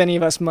going to give any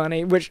of us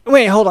money,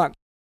 wait, hold on.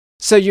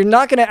 So you're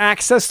not going to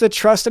access the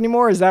trust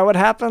anymore? Is that what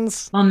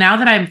happens? Well, now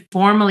that I'm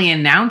formally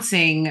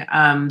announcing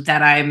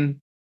the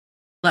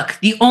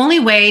only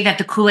way that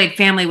the Kool-Aid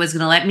family was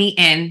going to let me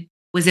in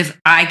was if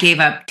I gave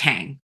up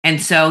Tang.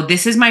 And so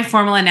this is my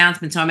formal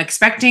announcement. So I'm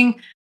expecting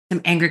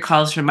some angry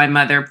calls from my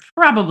mother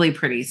probably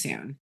pretty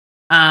soon.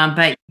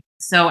 I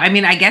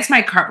guess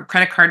my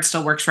credit card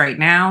still works right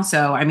now.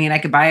 So, I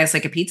could buy us a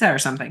pizza or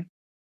something.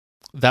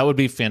 That would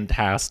be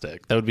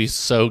fantastic. That would be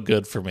so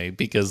good for me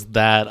because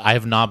I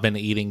have not been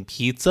eating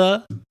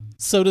pizza,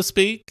 so to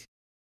speak.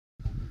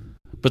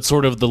 But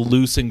sort of the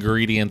loose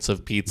ingredients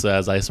of pizza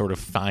as I sort of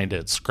find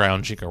it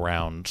scrounging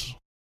around.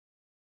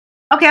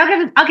 Okay,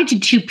 I'll get you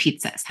 2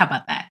 pizzas. How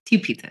about that? 2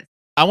 pizzas.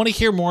 I want to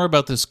hear more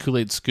about this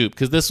Kool-Aid scoop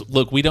because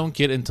we don't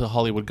get into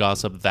Hollywood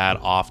gossip that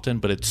often,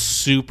 but it's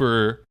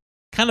super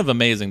kind of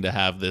amazing to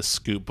have this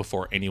scoop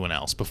before anyone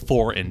else,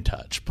 before In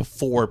Touch,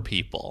 before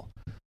people,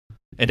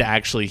 and to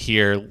actually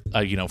hear,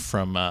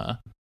 from, the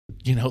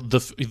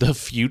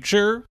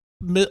future.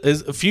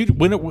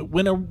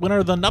 When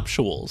are the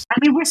nuptials?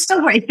 We're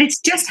still worried. It's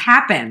just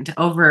happened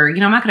over, I'm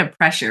not going to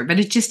pressure, but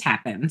it just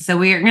happened. So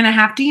we're going to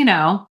have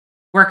to,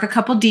 work a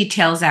couple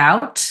details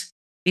out.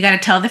 We got to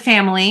tell the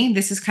family.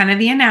 This is kind of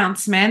the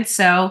announcement.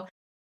 So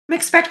I'm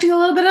expecting a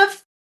little bit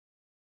of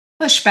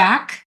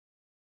pushback,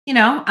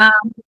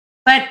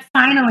 but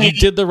finally. You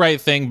did the right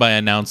thing by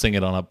announcing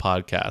it on a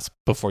podcast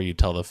before you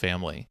tell the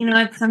family.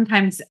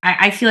 Sometimes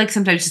I feel like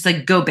sometimes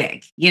just go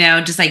big,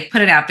 just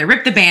put it out there,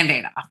 rip the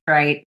Band-Aid off,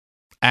 right?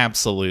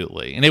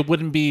 Absolutely. And it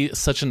wouldn't be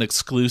such an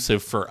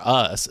exclusive for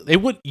us.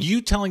 You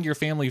telling your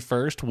family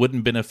first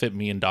wouldn't benefit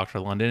me and Dr.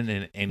 London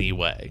in any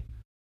way.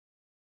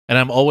 And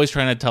I'm always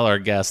trying to tell our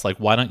guests,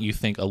 why don't you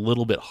think a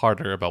little bit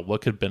harder about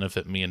what could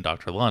benefit me and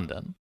Dr.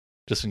 London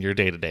just in your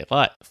day-to-day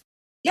life?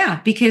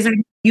 Yeah, because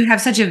you have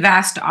such a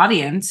vast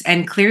audience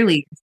and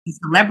clearly a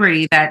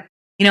celebrity that,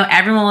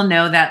 everyone will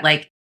know that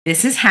like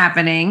this is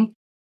happening.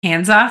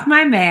 Hands off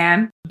my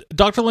man.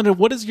 Dr. Linda,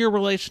 what is your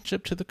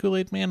relationship to the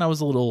Kool-Aid Man? I was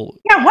a little...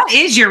 Yeah, what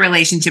is your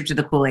relationship to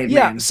the Kool-Aid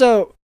Man? Yeah,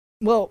 so,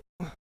 well...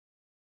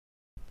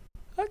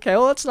 Okay,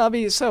 well, let's not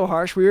be so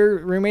harsh. We were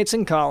roommates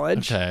in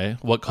college. Okay,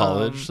 what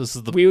college?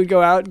 We would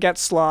go out, get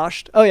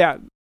sloshed. Oh, yeah,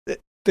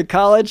 the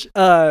college,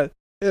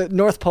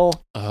 North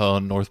Pole. Oh,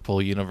 North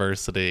Pole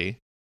University.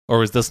 Or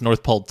was this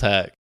North Pole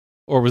Tech?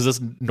 Or was this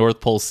North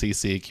Pole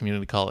CC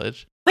Community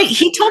College? Wait,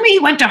 he told me he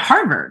went to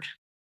Harvard.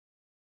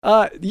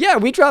 Yeah,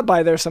 we dropped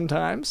by there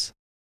sometimes.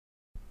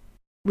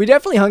 We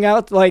definitely hung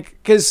out, like,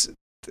 because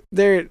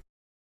there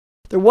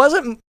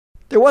wasn't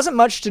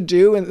much to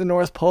do in the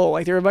North Pole.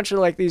 Like, there were a bunch of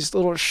like these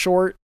little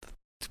short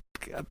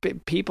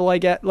people. I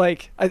get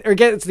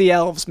it's the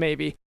elves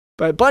maybe,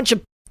 but a bunch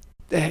of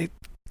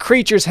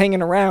creatures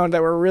hanging around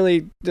that were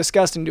really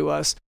disgusting to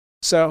us.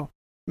 So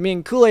me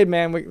and Kool-Aid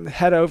Man would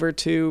head over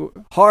to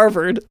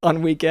Harvard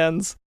on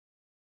weekends.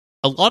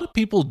 A lot of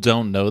people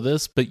don't know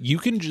this, but you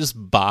can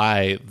just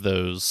buy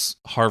those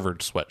Harvard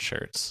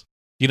sweatshirts.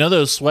 You know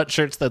those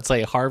sweatshirts that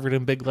say Harvard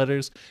in big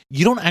letters?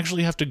 You don't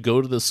actually have to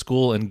go to the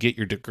school and get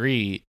your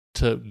degree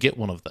to get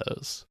one of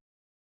those.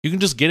 You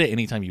can just get it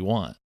anytime you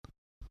want.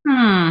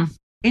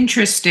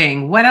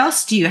 Interesting. What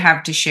else do you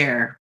have to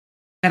share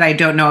that I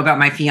don't know about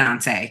my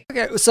fiance?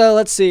 Okay, so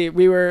let's see.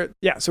 We were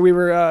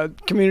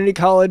community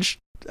college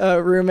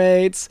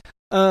roommates.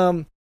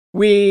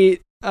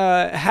 We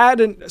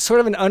had sort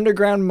of an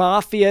underground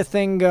mafia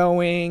thing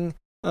going,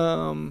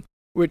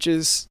 which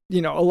is, a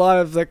lot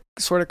of the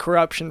sort of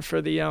corruption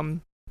for the,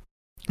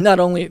 not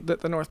only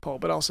the North Pole,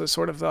 but also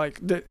sort of like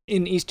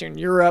in Eastern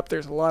Europe,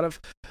 there's a lot of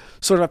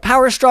sort of a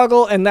power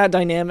struggle, and that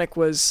dynamic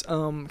was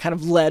kind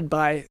of led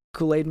by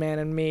Kool-Aid Man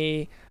and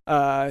me.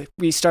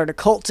 We started a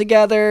cult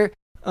together,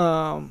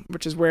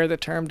 which is where the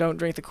term "Don't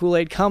drink the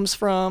Kool-Aid" comes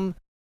from.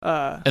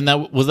 And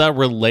was that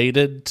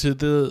related to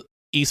the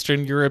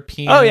Eastern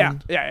European? Oh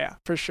yeah,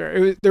 for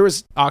sure. There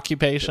was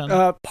occupation.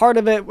 Part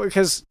of it,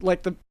 because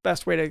like the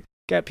best way to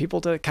get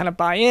people to kind of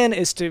buy in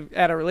is to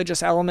add a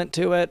religious element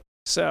to it.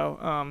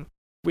 So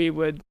we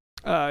would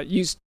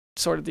use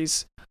sort of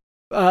these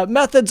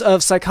methods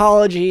of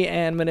psychology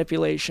and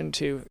manipulation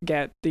to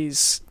get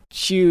these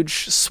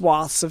huge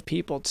swaths of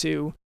people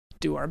to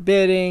do our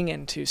bidding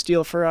and to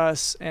steal for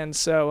us. And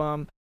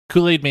so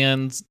Kool-Aid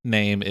Man's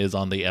name is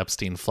on the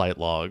Epstein flight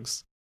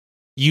logs.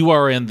 You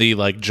are in the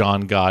like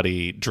John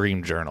Gotti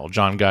dream journal.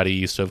 John Gotti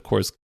used to, of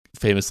course,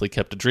 famously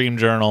kept a dream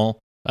journal.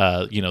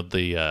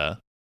 The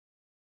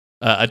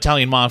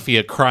Italian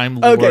mafia crime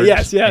lord. Okay,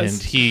 yes. And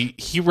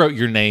he wrote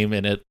your name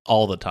in it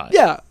all the time.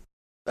 Yeah,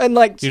 and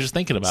like you're just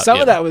thinking about some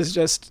of that was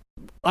just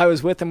I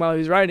was with him while he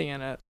was writing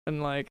in it,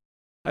 and like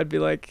I'd be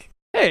like,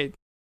 "Hey,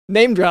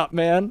 name drop,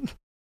 man."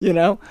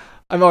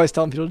 I'm always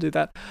telling people to do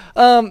that.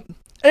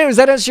 Anyways,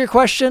 that answer your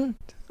question,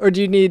 or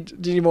do you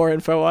need more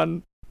info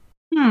on?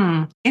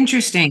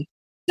 Interesting.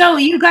 So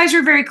you guys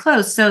were very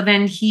close. So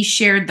then he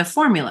shared the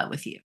formula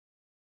with you.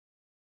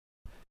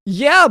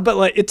 Yeah, but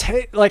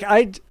like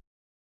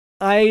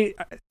I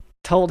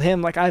told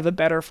him like I have a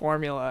better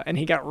formula, and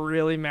he got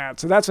really mad.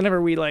 So that's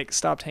whenever we like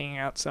stopped hanging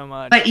out so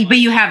much. But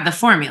you have the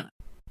formula.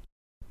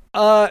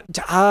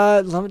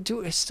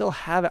 Do I still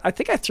have it? I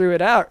think I threw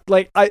it out.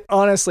 Like I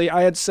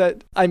had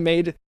said I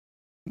made.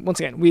 Once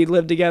again, we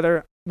lived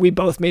together. We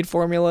both made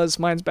formulas.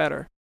 Mine's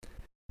better.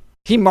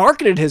 He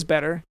marketed his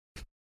better.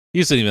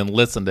 You didn't even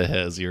listen to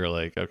his. You're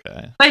like,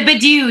 okay. But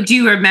do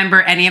you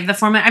remember any of the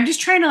formula? I'm just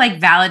trying to like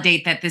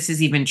validate that this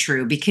is even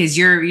true, because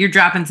you're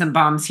dropping some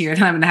bombs here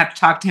that I'm going to have to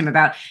talk to him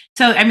about.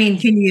 So, I mean,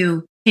 can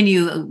you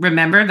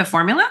remember the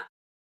formula?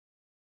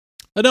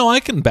 No, I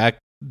can back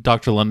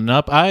Dr. London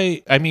up.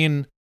 I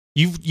mean,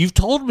 you've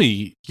told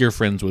me you're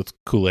friends with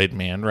Kool-Aid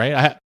Man,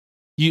 right?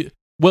 He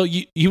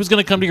was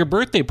going to come to your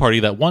birthday party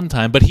that one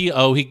time, but he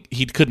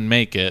couldn't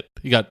make it.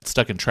 He got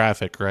stuck in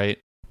traffic, right?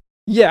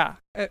 Yeah.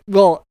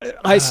 Well,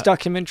 I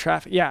stuck him in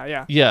traffic.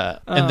 Yeah. Yeah.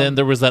 And then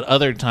there was that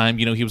other time,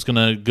 he was going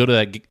to go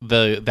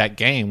to that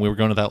game. We were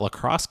going to that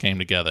lacrosse game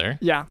together.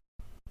 Yeah.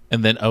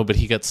 And then, but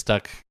he got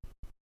stuck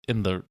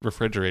in the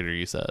refrigerator,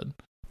 you said.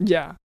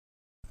 Yeah.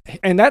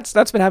 And that's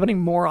been happening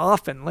more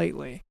often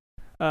lately.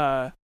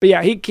 But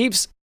yeah,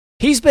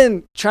 he's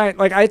been trying,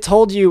 like I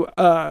told you,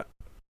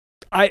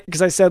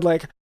 because I said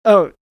like,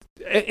 oh,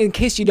 in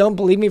case you don't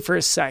believe me for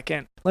a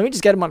second, let me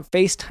just get him on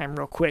FaceTime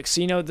real quick,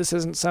 so this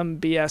isn't some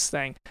BS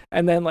thing.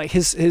 And then like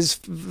his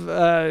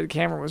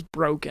camera was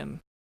broken.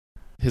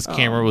 His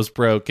camera was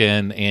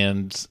broken,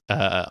 and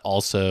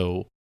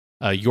also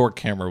your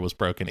camera was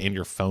broken, and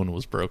your phone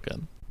was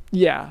broken.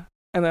 Yeah,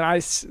 and then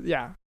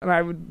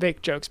I would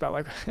make jokes about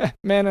like,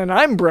 man, and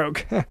I'm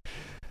broke.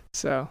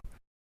 So.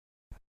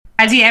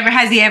 Has he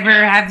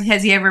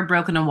ever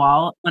broken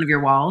one of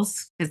your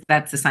walls? Because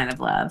that's a sign of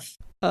love.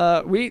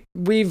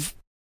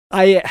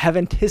 I have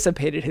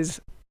anticipated his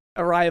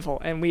arrival,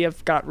 and we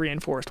have got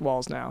reinforced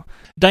walls now.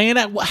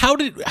 Diana,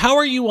 how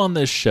are you on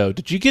this show?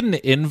 Did you get an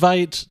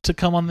invite to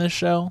come on this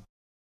show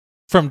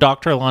from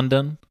Dr.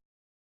 London?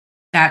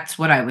 That's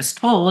what I was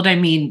told. I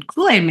mean,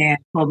 Kool-Aid Man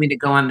told me to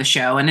go on the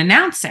show and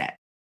announce it.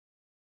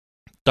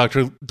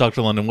 Dr.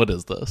 London, what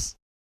is this?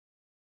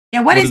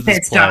 Yeah, what is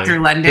this, play? Dr.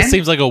 London? This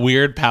seems like a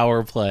weird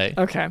power play.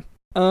 Okay.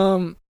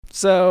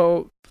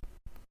 So,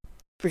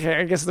 okay,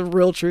 I guess the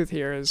real truth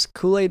here is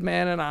Kool-Aid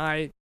Man and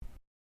I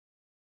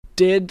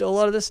did a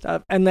lot of this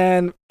stuff, and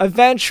then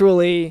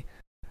eventually...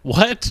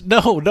 What?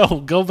 No,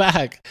 go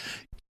back.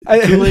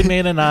 Kool-Aid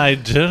Man and I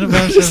did a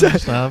bunch of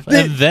stuff,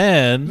 and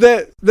then...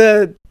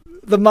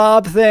 The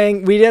mob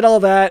thing, we did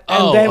all that,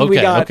 and then we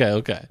got...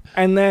 Okay.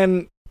 And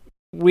then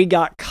we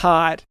got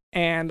caught,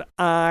 and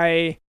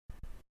I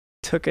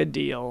took a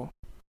deal.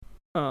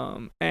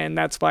 And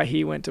that's why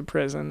he went to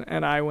prison,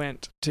 and I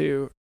went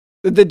to...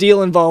 The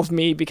deal involved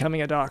me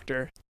becoming a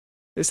doctor.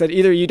 They said,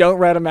 either you don't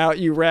rat him out,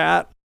 you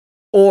rat,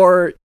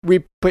 or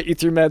we put you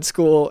through med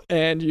school,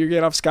 and you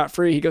get off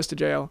scot-free, he goes to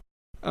jail.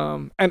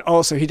 And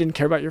also, he didn't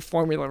care about your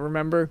formula,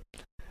 remember?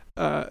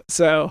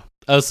 So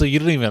you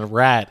didn't even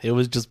rat. It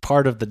was just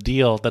part of the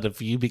deal that if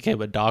you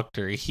became a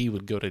doctor, he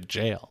would go to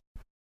jail.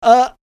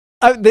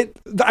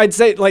 I'd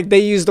say, like, they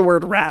use the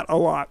word rat a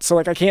lot, so,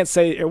 like, I can't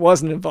say it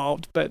wasn't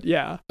involved, but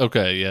yeah.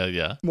 Okay,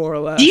 yeah. More or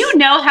less. Do you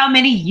know how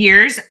many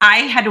years I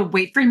had to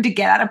wait for him to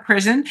get out of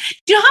prison?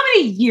 Do you know how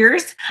many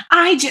years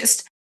I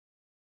just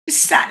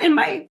sat in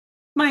my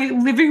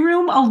living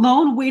room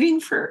alone waiting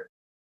for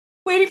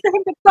him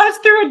to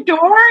bust through a door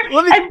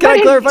Can I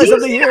clarify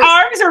something here?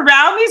 Arms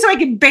around me so I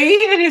could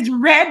bathe in his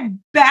red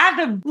bath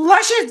of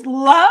luscious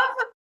love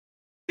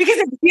because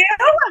of you?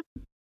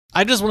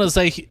 I just want to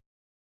say,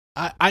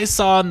 I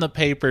saw in the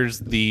papers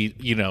the,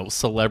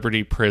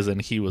 celebrity prison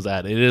he was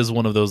at. It is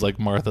one of those, like,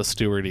 Martha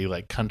Stewart-y,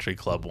 like, country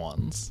club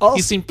ones. Also,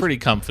 he seemed pretty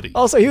comfy.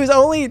 Also, he was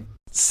only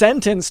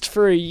sentenced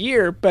for a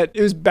year, but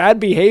it was bad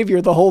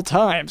behavior the whole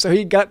time. So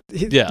he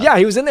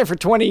was in there for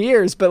 20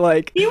 years, but,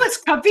 like... He was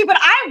comfy, but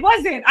I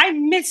wasn't. I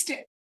missed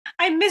it.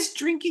 I missed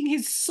drinking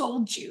his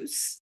soul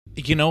juice.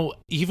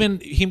 Even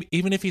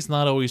if he's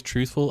not always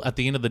truthful, at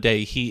the end of the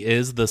day, he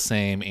is the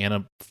same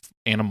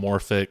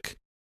anamorphic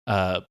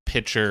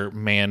pitcher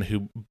man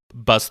who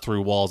bust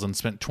through walls and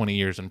spent 20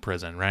 years in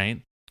prison,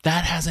 right?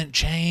 That hasn't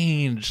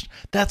changed.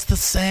 That's the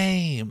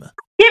same.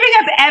 Giving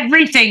up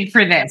everything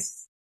for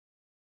this.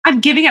 I'm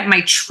giving up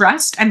my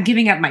trust. I'm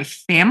giving up my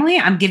family.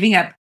 I'm giving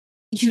up,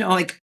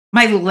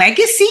 my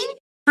legacy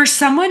for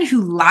someone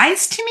who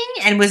lies to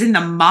me and was in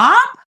the mob.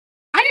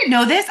 I didn't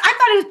know this. I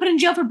thought he was put in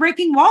jail for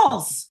breaking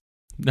walls.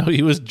 No,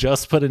 he was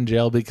just put in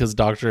jail because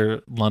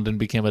Dr. London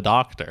became a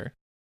doctor.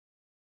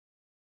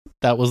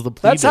 That was the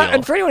plea deal.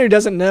 And for anyone who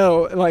doesn't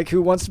know, like,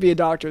 who wants to be a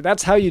doctor,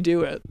 that's how you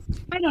do it.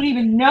 I don't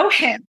even know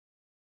him.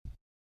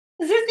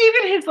 Is this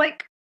even his,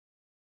 like,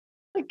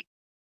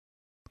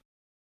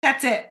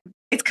 that's it.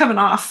 It's coming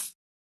off.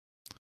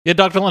 Yeah,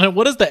 Dr. London,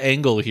 what is the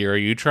angle here? Are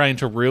you trying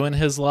to ruin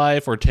his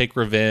life or take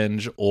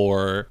revenge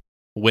or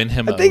win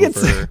him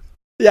over?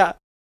 Yeah.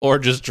 Or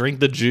just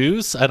drink the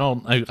juice?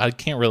 I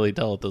can't really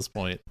tell at this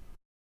point.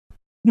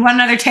 You want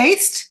another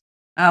taste?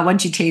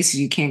 Once you taste it,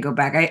 you can't go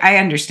back. I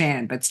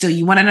understand, but still,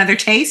 you want another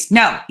taste?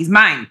 No, he's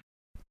mine.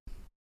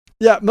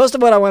 Yeah, most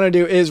of what I want to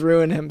do is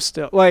ruin him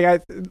still.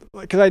 Because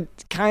I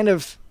kind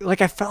of,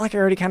 I felt like I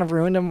already kind of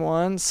ruined him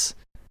once,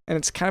 and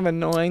it's kind of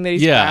annoying that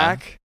he's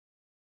back.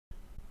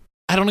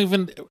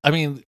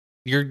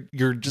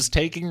 You're just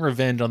taking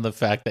revenge on the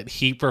fact that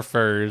he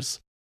prefers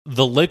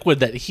the liquid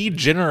that he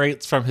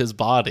generates from his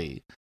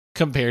body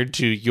compared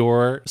to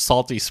your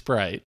salty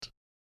Sprite.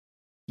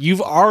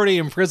 You've already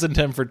imprisoned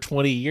him for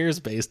 20 years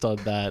based on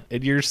that,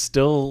 and you're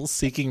still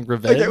seeking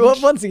revenge? Okay, well,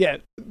 once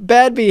again,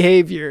 bad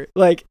behavior.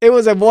 Like, it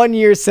was a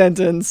 1-year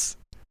sentence.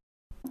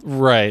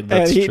 Right,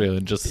 that's true,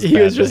 and just he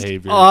bad was just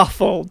behavior.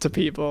 Awful to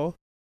people.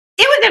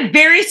 It was a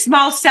very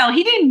small cell.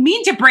 He didn't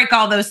mean to break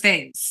all those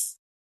things.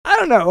 I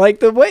don't know,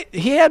 like, the way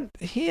he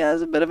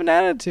has a bit of an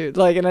attitude.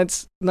 Like, and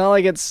it's not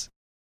like it's...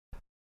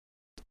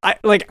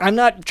 I'm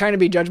not trying to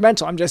be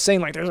judgmental. I'm just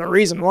saying, like, there's a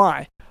reason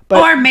why. But,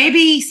 or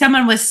maybe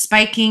someone was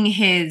spiking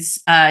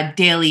his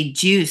daily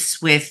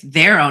juice with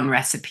their own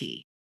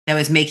recipe that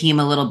was making him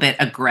a little bit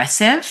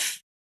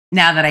aggressive.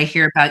 Now that I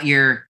hear about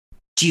your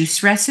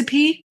juice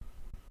recipe,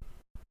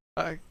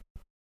 I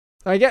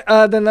get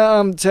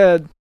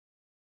Ted.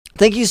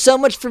 Thank you so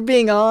much for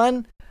being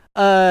on,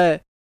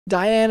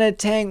 Diana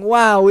Tang.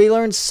 Wow, we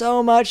learned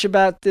so much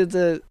about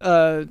the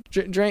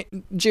drink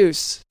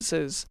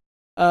juices.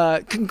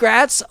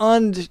 Congrats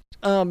on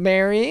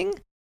marrying.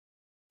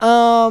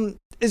 Do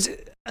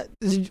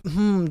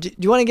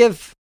you want to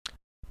give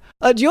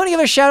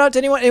a shout out to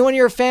anyone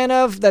you're a fan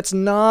of that's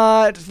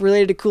not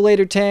related to Kool-Aid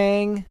or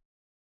Tang?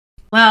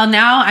 Well,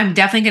 now I'm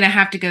definitely going to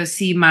have to go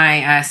see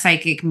my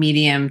psychic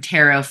medium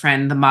tarot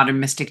friend, the Modern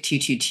Mystic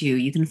 222.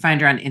 You can find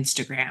her on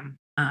Instagram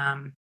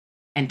and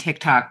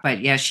TikTok.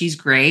 But yeah, she's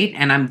great,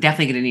 and I'm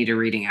definitely going to need a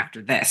reading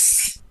after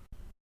this.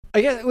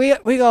 I guess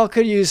we all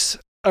could use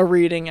a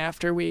reading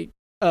after we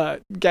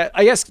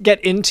get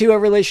into a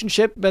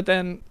relationship, but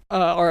then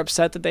are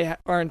upset that they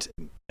aren't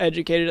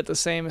educated at the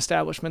same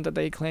establishment that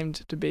they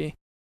claimed to be.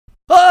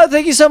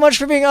 Thank you so much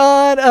for being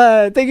on.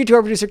 Thank you to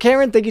our producer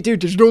Cameron. Thank you to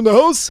Digital in the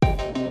House.